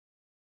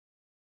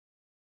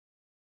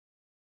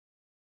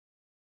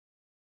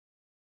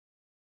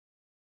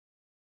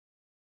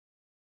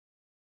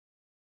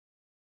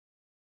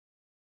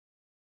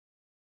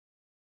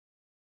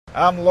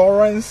I'm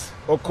Lawrence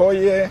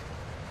Okoye.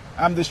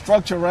 I'm the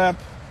structure rep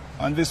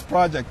on this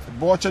project,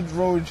 Orchard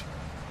Road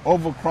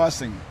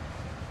Overcrossing.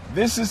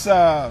 This is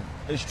a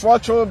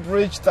structural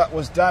bridge that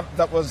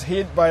was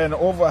hit by an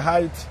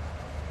overheight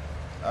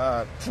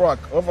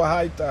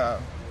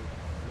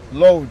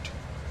load.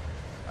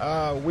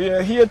 We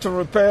are here to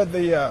repair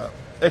the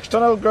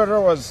external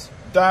girder was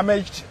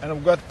damaged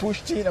and got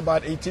pushed in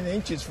about 18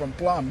 inches from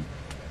plumb.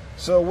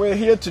 So we're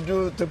here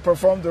to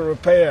perform the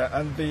repair,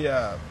 and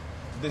the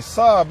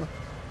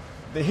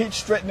heat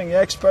straightening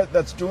expert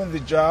that's doing the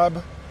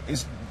job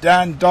is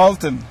R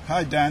Dalton.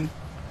 Hi, Dan.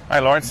 Hi,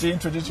 Lawrence. Can you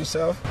introduce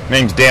yourself?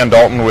 Name's R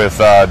Dalton with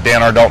R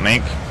Dalton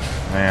Inc.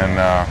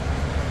 And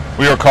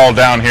we were called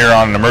down here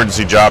on an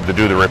emergency job to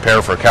do the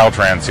repair for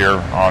Caltrans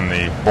here on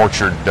the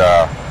Orchard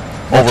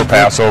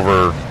overpass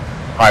over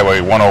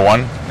Highway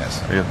 101.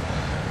 Yes.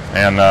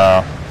 And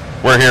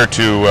we're here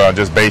to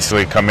just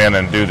basically come in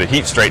and do the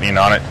heat straightening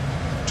on it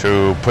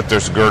to put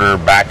this girder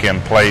back in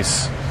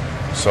place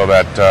so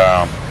that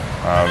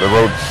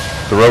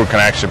the road can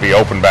actually be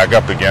opened back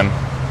up again.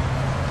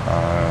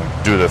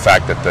 Due to the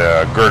fact that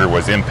the girder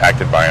was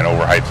impacted by an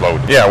overheight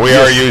load. Yeah, we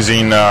are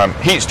using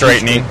heat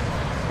straightening,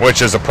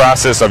 which is a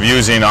process of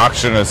using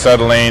oxygen,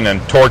 acetylene,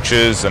 and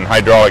torches and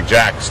hydraulic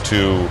jacks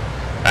to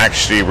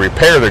actually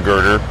repair the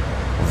girder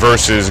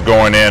versus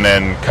going in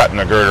and cutting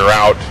the girder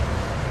out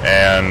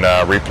and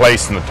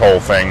replacing the whole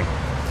thing.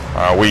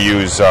 We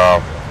use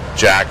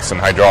jacks and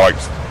hydraulic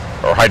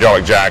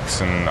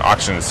jacks and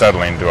oxygen and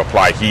acetylene to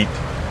apply heat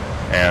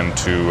and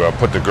to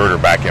put the girder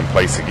back in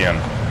place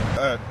again.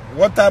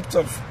 What types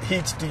of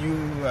heats do you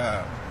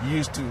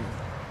use to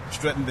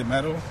straighten the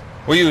metal?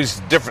 We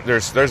use different.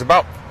 There's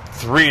about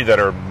 3 that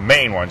are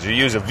main ones. You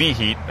use a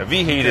V-heat. A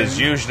V-heat is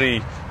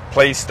usually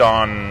placed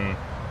on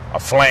a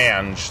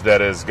flange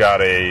that has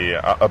got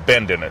a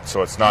bend in it,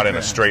 so it's not in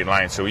a straight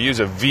line. So we use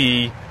a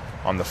V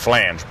on the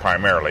flange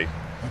primarily.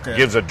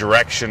 Gives a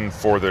direction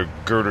for the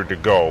girder to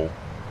go.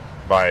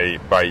 By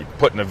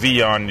putting a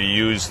V on, you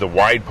use the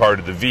wide part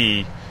of the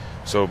V.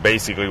 So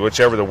basically,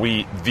 whichever the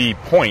V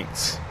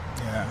points,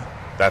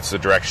 that's the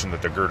direction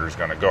that the girder is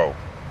going to go.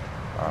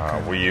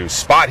 We use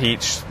spot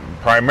heats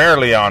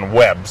primarily on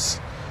webs.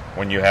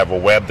 When you have a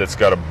web that's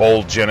got a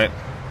bulge in it,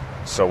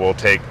 so we'll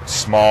take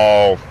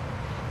small,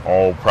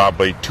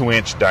 probably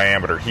 2-inch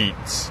diameter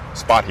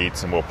spot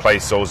heats, and we'll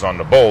place those on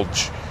the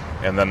bulge,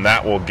 and then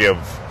that will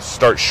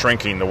start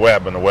shrinking the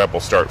web, and the web will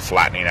start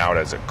flattening out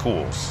as it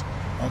cools.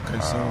 Okay,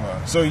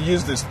 so you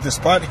use this. The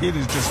spot heat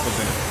is just for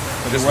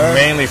the web?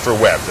 Mainly for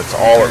webs. That's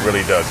all it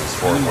really does is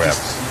for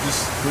webs. You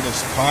just put a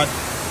spot.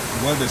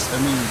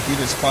 Heat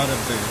a spot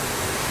of the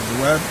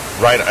web?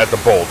 Right at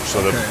the bulge.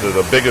 So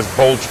the biggest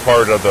bulge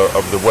part of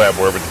the web,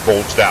 wherever it's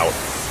bulged out,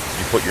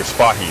 you put your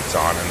spot heats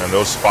on, and then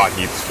those spot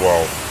heats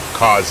will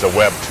cause the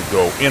web to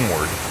go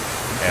inward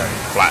and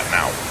flatten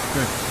out.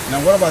 Good.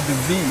 Now, what about the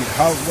V? You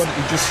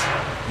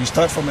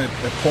start from a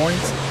point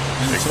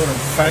and you sort of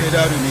fan it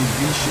out in a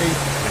V shape?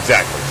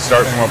 Exactly.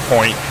 Start from a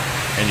point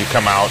and you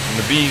come out. And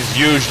the V is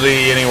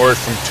usually anywhere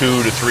from 2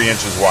 to 3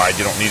 inches wide.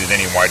 You don't need it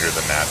any wider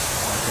than that.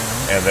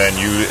 And then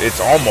it's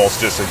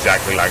almost just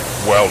exactly like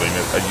welding.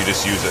 You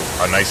just use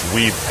a nice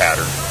weave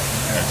pattern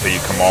until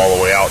you come all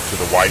the way out to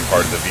the wide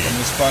part of the V.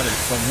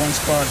 From one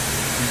spot,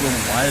 you go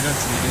wider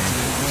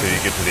till you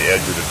get to the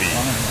edge of the V.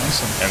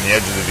 Awesome. And the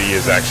edge of the V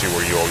is actually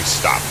where you always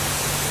stop.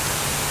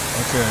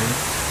 Okay.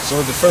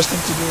 So the first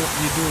thing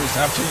you do is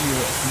after you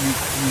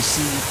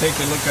take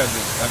a look at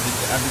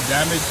the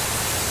damage,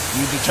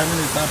 you determine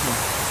the type of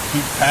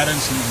heat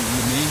patterns you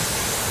need.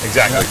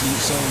 Exactly.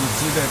 So you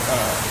see that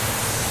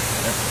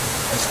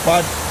a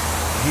spot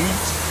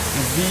heat,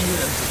 the V,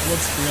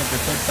 what's the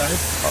third type?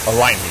 A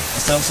line heat.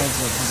 It's also a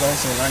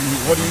line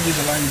heat. What do you use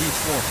a line heat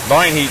for?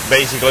 Line heat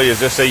basically is,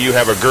 just say you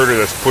have a girder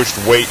that's pushed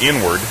way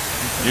inward.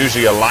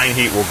 Usually a line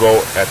heat will go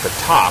at the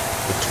top,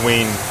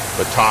 between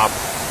the top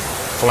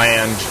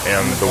flange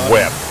and the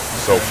web.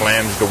 So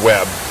flange to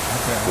web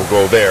will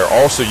go there.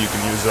 Also, you can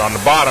use it on the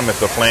bottom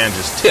if the flange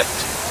is tipped.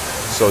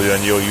 So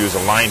then you'll use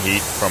a line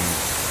heat from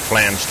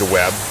flange to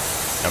web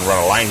and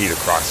run a line heat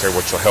across there,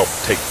 which will help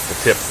take the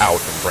tip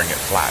out and bring it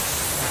flat.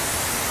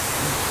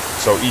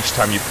 So each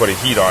time you put a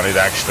heat on, it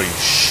actually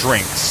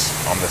shrinks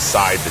on the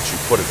side that you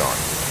put it on.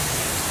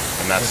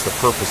 And that's the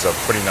purpose of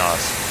putting a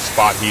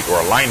spot heat or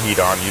a line heat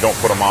on. You don't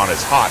put them on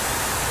as hot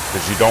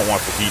because you don't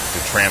want the heat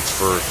to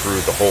transfer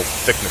through the whole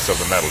thickness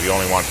of the metal. You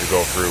only want it to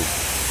go through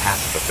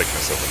half the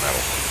thickness of the metal.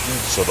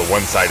 So the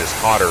one side is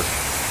hotter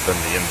than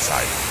the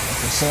inside.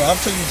 Okay, so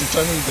after you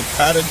determine the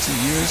pattern to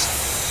use,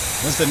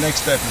 what's the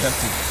next step? I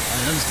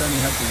understand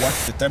you have to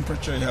watch the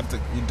temperature. You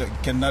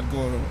cannot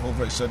go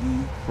over a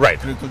certain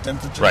critical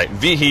temperature. Right.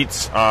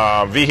 V-heats,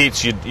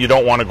 you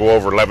don't want to go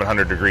over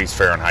 1100 degrees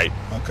Fahrenheit.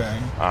 Okay.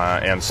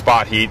 And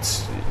spot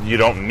heats, you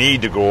don't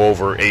need to go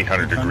over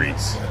 800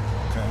 degrees.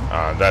 Okay.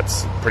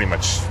 That's pretty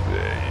much,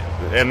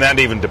 and that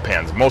even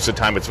depends. Most of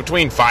the time, it's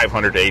between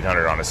 500 to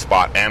 800 on a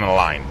spot and a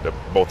line. They're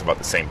both about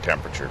the same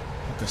temperature.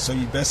 Okay, so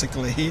you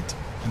basically heat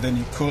and then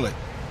you cool it.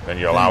 Then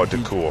you allow it to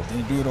cool. Then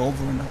you do it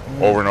over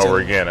and over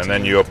again. And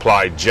then you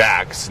apply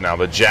jacks. Now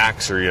the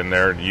jacks are in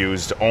there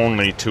used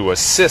only to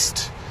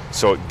assist,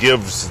 so it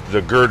gives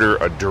the girder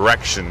a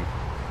direction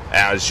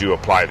as you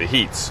apply the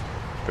heats.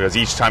 Because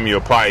each time you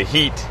apply a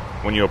heat,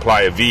 when you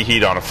apply a V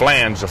heat on a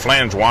flange, the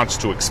flange wants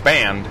to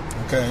expand.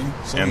 Okay.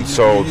 So and you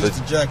so use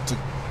the jack to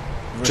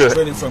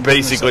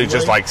basically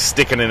just like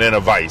sticking it in a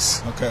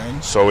vise. Okay.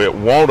 So it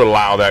won't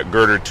allow that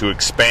girder to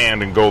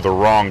expand and go the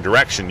wrong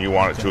direction. You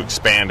want it to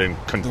expand and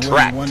contract. The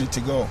way you want it to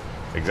go.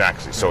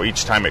 Exactly. Yeah. So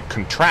each time it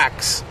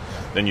contracts,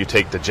 then you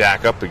take the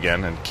jack up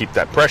again and keep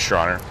that pressure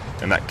on her,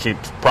 and that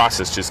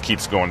process just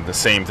keeps going. The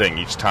same thing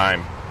each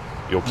time.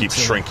 You'll keep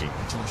shrinking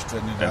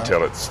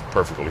until it's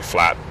perfectly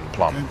flat and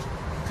plumb.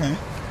 Okay.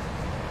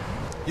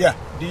 Yeah.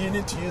 Do you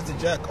need to use the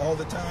jack all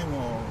the time,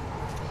 or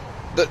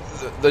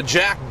the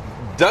jack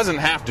doesn't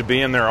have to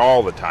be in there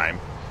all the time.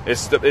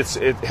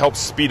 It helps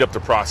speed up the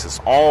process.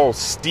 All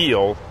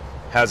steel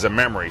has a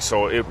memory,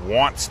 so it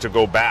wants to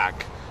go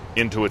back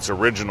into its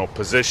original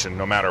position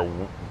no matter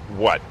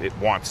what it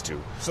wants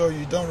to. So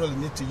you don't really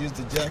need to use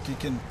the jack. You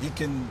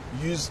can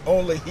use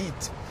all the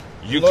heat.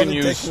 It'll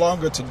only take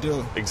longer to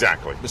do.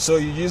 Exactly. So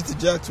you use the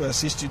jack to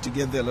assist you to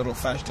get there a little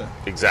faster.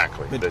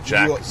 Exactly. But the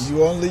jack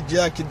you only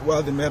jack it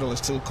while the metal is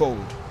still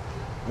cold.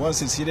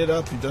 Once it's heated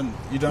up, you don't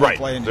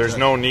apply any. There's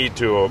no need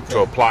to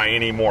apply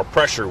any more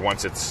pressure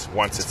once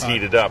it's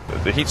heated up.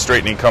 The heat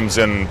straightening comes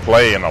in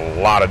play in a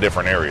lot of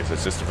different areas.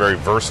 It's just very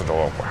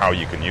versatile how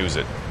you can use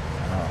it.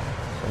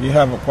 So you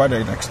have quite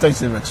an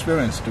extensive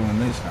experience doing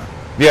this, huh?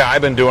 Yeah,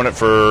 I've been doing it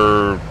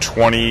for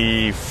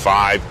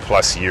 25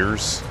 plus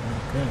years.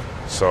 Okay.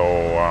 So,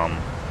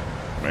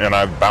 and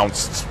I've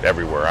bounced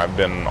everywhere. I've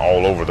been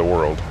all over the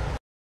world.